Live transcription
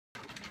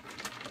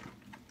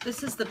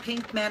This is the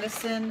Pink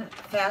Madison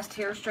Fast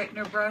Hair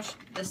Straightener Brush.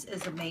 This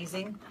is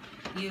amazing.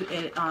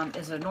 It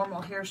is a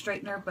normal hair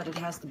straightener, but it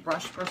has the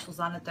brush bristles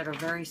on it that are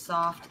very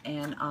soft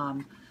and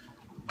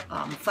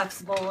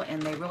flexible, and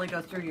they really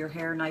go through your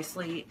hair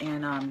nicely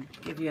and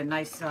give you a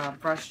nice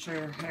brush to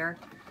your hair.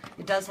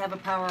 It does have a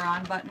power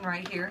on button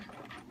right here,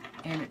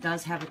 and it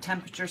does have a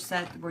temperature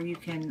set where you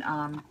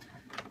can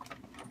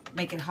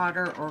make it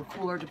hotter or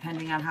cooler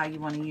depending on how you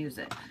want to use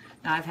it.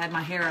 Now, I've had my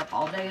hair up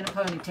all day in a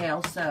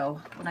ponytail, so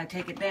when I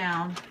take it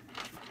down,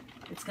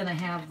 it's going to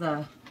have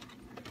the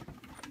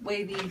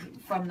wavy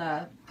from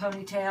the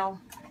ponytail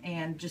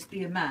and just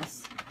be a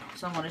mess.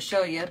 So I want to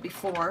show you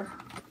before.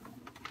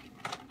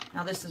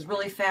 Now, this is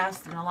really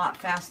fast and a lot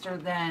faster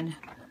than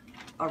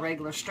a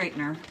regular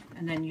straightener,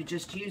 and then you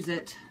just use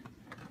it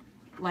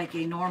like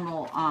a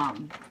normal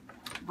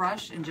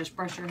brush and just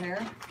brush your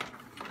hair.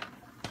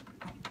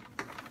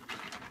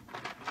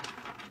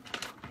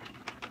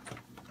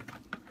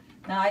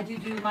 Now, I do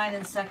mine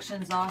in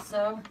sections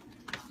also,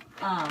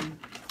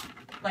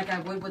 like I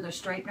would with a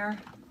straightener,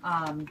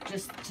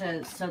 just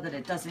so that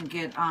it doesn't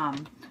get,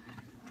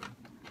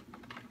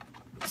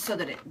 so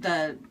that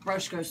the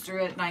brush goes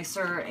through it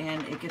nicer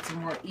and it gets a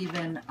more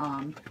even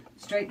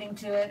straightening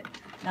to it.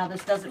 Now,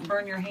 this doesn't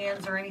burn your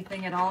hands or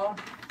anything at all.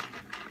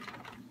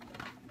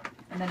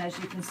 And then, as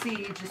you can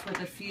see, just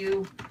with a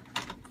few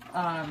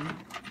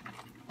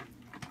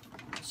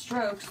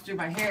strokes through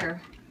my hair,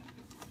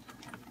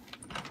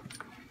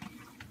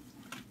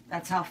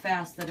 that's how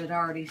fast that it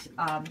already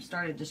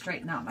started to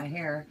straighten out my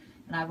hair,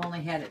 and I've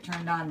only had it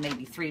turned on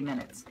maybe 3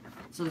 minutes.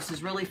 So this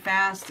is really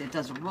fast. It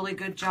does a really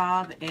good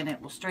job, and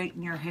it will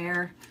straighten your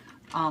hair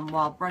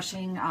while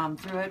brushing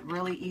through it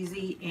really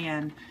easy,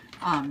 and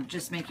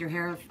just make your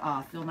hair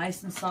feel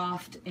nice and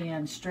soft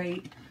and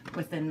straight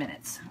within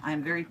minutes.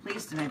 I'm very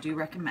pleased, and I do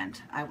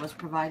recommend. I was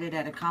provided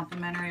at a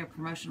complimentary or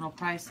promotional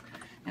price,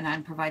 and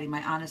I'm providing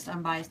my honest,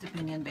 unbiased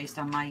opinion based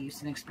on my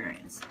use and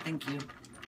experience. Thank you.